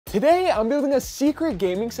Today, I'm building a secret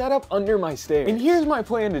gaming setup under my stairs. And here's my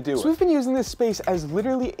plan to do it. So we've been using this space as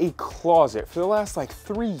literally a closet for the last like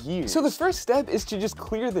 3 years. So the first step is to just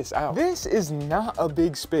clear this out. This is not a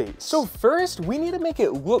big space. So first, we need to make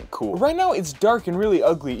it look cool. Right now, it's dark and really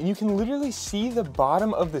ugly, and you can literally see the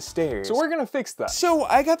bottom of the stairs. So we're gonna fix that. So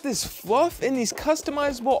I got this fluff and these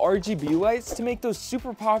customizable RGB lights to make those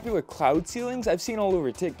super popular cloud ceilings I've seen all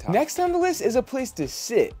over TikTok. Next on the list is a place to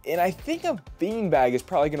sit, and I think a beanbag is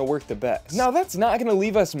probably gonna work the best. Now that's not gonna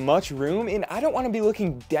leave us much room, and I don't wanna be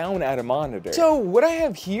looking down at a monitor. So what I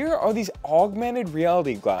have here are these augmented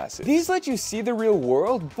reality glasses. These let you see the real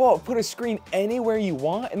world, but put a screen anywhere you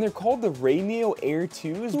want, and they're called the RayNeo Air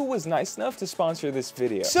 2s, who was nice enough to sponsor this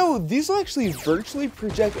video. So these will actually virtually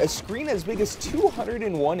project a screen as big as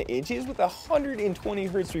 201 inches with 120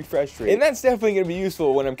 hertz refresh rate. And that's definitely gonna be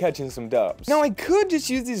useful when I'm catching some dubs. Now I could just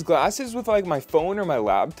use these glasses with like my phone or my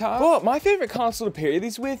laptop, but my favorite console to pair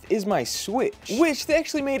these with is my Switch, which they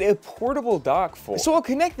actually made a portable dock for. So I'll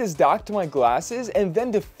connect this dock to my glasses, and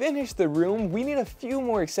then to finish the room, we need a few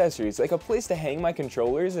more accessories, like a place to hang my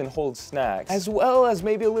controllers and hold snacks, as well as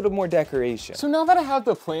maybe a little more decoration. So now that I have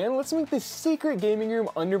the plan, let's make this secret gaming room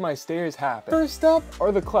under my stairs happen. First up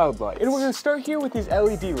are the cloud lights, and we're gonna start here with these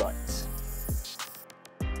LED lights.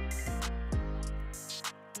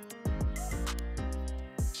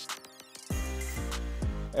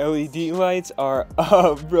 LED lights are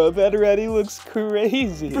up, bro. That already looks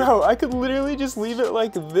crazy. Bro, I could literally just leave it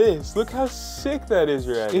like this. Look how sick that is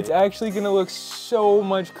already. It's actually gonna look so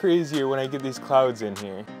much crazier when I get these clouds in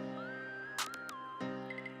here.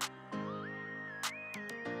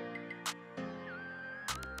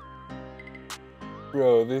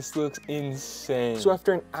 Bro, this looks insane. So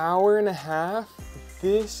after an hour and a half,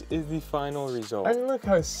 this is the final result. I mean, look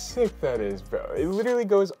how sick that is, bro. It literally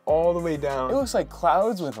goes all the way down. It looks like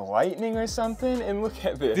clouds with lightning or something, and look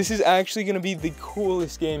at this. This is actually gonna be the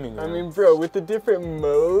coolest gaming room. I mean, bro, with the different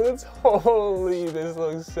modes, holy, this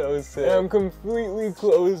looks so sick. And I'm completely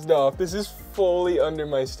closed off. This is fully under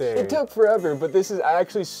my stairs. It took forever, but this is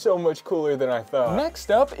actually so much cooler than I thought. Next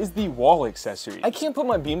up is the wall accessory. I can't put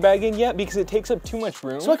my beanbag in yet because it takes up too much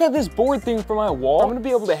room. So I got this board thing for my wall. I'm gonna be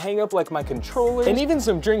able to hang up like my controllers and even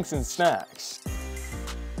some drinks and snacks.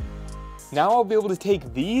 Now I'll be able to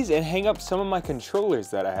take these and hang up some of my controllers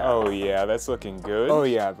that I have. Oh yeah, that's looking good. Oh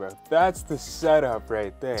yeah, bro, that's the setup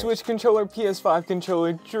right there. Switch controller, PS5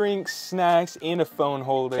 controller, drinks, snacks, and a phone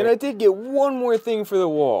holder. And I did get one more thing for the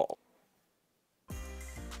wall.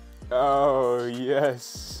 Oh, yes,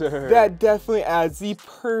 sir. That definitely adds the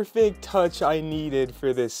perfect touch I needed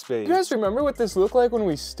for this space. You guys remember what this looked like when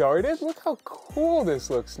we started? Look how cool this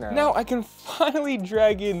looks now. Now I can finally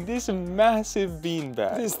drag in this massive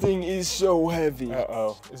beanbag. This thing is so heavy.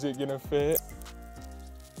 Uh-oh, is it gonna fit?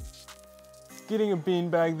 Getting a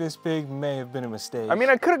beanbag this big may have been a mistake. I mean,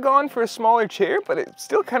 I could have gone for a smaller chair, but it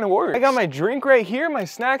still kind of works. I got my drink right here, my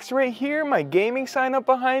snacks right here, my gaming sign up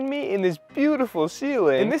behind me, and this beautiful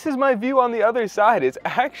ceiling. And this is my view on the other side. It's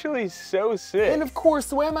actually so sick. And of course,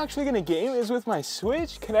 the way I'm actually gonna game is with my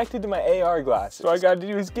Switch connected to my AR glasses. So all I gotta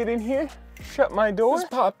do is get in here, shut my door,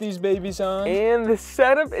 just pop these babies on, and the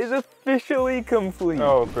setup is officially complete.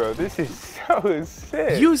 Oh, bro, this is so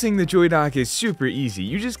sick. Using the Joy Dock is super easy.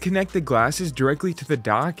 You just connect the glasses directly to the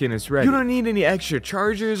dock and it's ready. You don't need any extra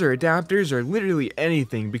chargers or adapters or literally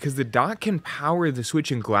anything because the dock can power the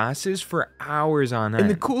Switch and glasses for hours on end. And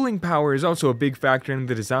the cooling power is also a big factor in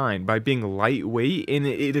the design by being lightweight, and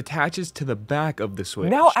it attaches to the back of the Switch.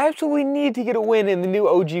 Now I absolutely need to get a win in the new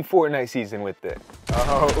OG Fortnite season with it.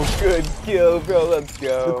 Oh, good kill, bro, let's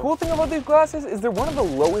go. The cool thing about these glasses is they're one of the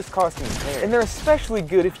lowest costing pairs, and they're especially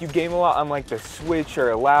good if you game a lot on like the Switch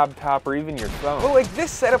or a laptop or even your phone. But like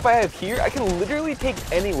this setup I have here, I can literally take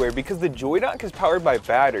anywhere because the Joy Dock is powered by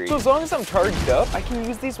battery. So as long as I'm charged up, I can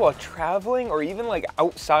use these while traveling or even like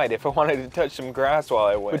outside if I wanted to touch some grass while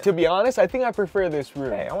I went. But to be honest, I think I prefer this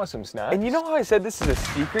room. Hey, I want some snacks. And you know how I said this is a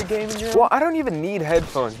secret gaming room? Well, I don't even need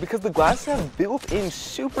headphones because the glasses have built-in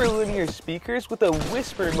super linear speakers with a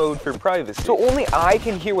whisper mode for privacy. So only I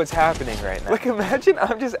can hear what's happening right now. Like imagine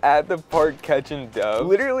I'm just at the park catching doves.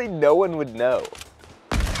 Literally no one would know.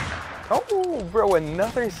 Oh, bro,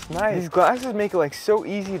 another snipe. These glasses make it like so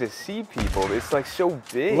easy to see people. It's like so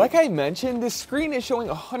big. Like I mentioned, this screen is showing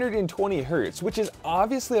 120 hertz, which is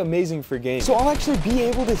obviously amazing for gaming. So I'll actually be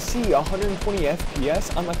able to see 120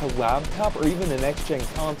 FPS on like a laptop or even a next-gen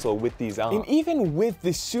console with these on. And even with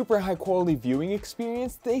this super high quality viewing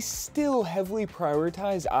experience, they still heavily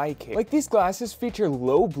prioritize eye care. Like these glasses feature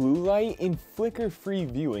low blue light and flicker-free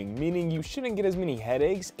viewing, meaning you shouldn't get as many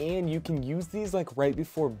headaches, and you can use these like right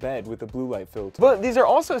before bed with with a blue light filter. But these are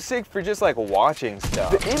also sick for just like watching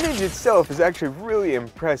stuff. The image itself is actually really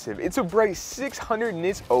impressive. It's a bright 600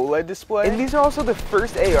 nits OLED display, and these are also the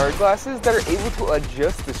first AR glasses that are able to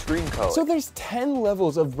adjust the screen color. So there's 10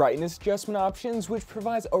 levels of brightness adjustment options, which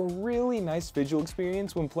provides a really nice visual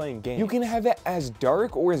experience when playing games. You can have it as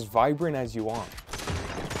dark or as vibrant as you want.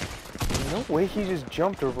 No way he just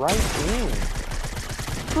jumped right in.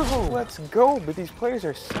 Bro, let's go, but these players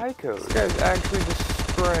are psychos. This guy's actually just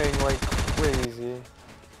spraying like crazy.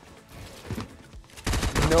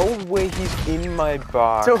 No way he's in my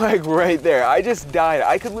box. So like right there, I just died.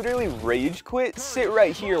 I could literally rage quit, sit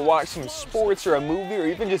right here, watch some sports or a movie or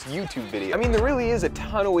even just YouTube video. I mean, there really is a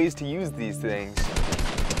ton of ways to use these things.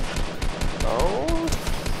 Oh,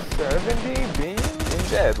 70 beam and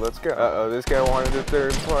dead. Let's go. Uh-oh, this guy wanted a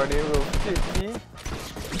third party, a little 50.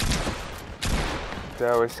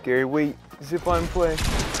 That was scary. Wait, zipline play.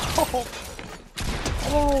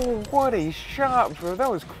 Oh, what a shot, bro. That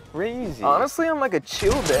was crazy. Honestly, on like a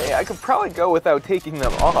chill day, I could probably go without taking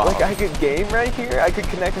them off. Like I could game right here. I could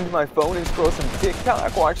connect them to my phone and scroll some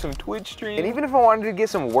TikTok, watch some Twitch stream. And even if I wanted to get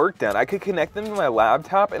some work done, I could connect them to my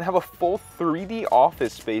laptop and have a full 3D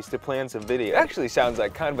office space to plan some videos. It actually sounds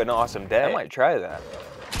like kind of an awesome day. I might try that.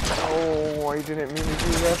 Oh, I didn't mean to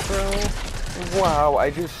do that, bro. Wow,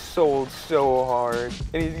 I just sold so hard.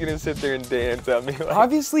 And he's gonna sit there and dance at me.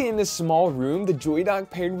 Obviously, in this small room, the Joy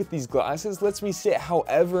Dock paired with these glasses lets me sit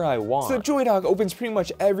however I want. So the Joy Dock opens pretty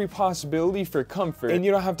much every possibility for comfort, and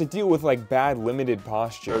you don't have to deal with like bad limited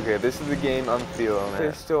posture. Okay, this is the game I'm feeling.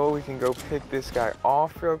 Pistol, we can go pick this guy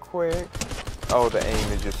off real quick. Oh, the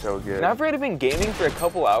aim is just so good. And I've already been gaming for a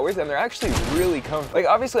couple hours and they're actually really comfortable. Like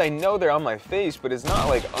obviously I know they're on my face, but it's not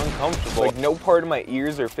like uncomfortable. Like no part of my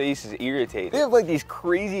ears or face is irritating. They have like these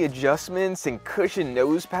crazy adjustments and cushion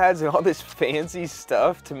nose pads and all this fancy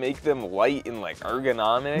stuff to make them light and like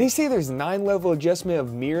ergonomic. They say there's 9-level adjustment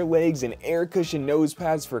of mirror legs and air cushion nose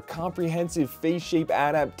pads for comprehensive face shape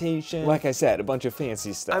adaptation. Like I said, a bunch of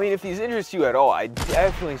fancy stuff. I mean, if these interest you at all, I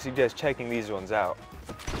definitely suggest checking these ones out.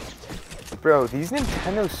 Bro, these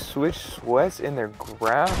Nintendo Switch sweats in their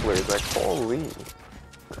grapplers, like holy.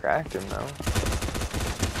 Cracked him though.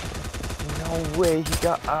 No way he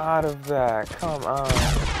got out of that, come on.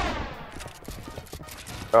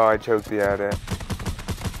 Oh, I choked the edit.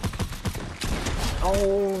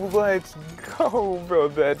 Oh, let's go, bro,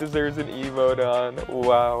 that deserves an emote on,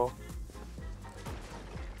 wow.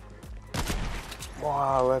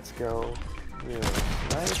 Wow, let's go. Yeah,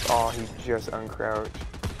 nice. Oh, he just uncrouched.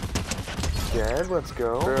 Dead, let's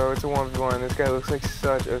go. Bro, it's a 1v1. This guy looks like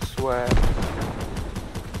such a sweat.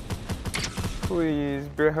 Please,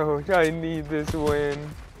 bro, I need this win.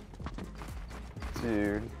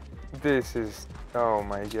 Dude, this is, oh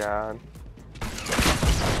my god.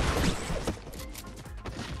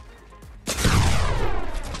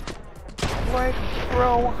 Like,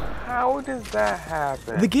 bro, how does that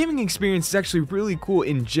happen? The gaming experience is actually really cool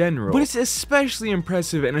in general, but it's especially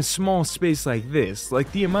impressive in a small space like this.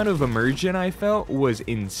 Like the amount of immersion I felt was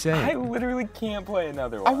insane. I literally can't play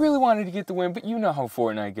another one. I really wanted to get the win, but you know how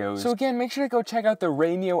Fortnite goes. So again, make sure to go check out the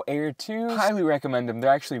RayNeo Air 2. Highly recommend them.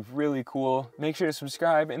 They're actually really cool. Make sure to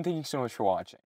subscribe, and thank you so much for watching.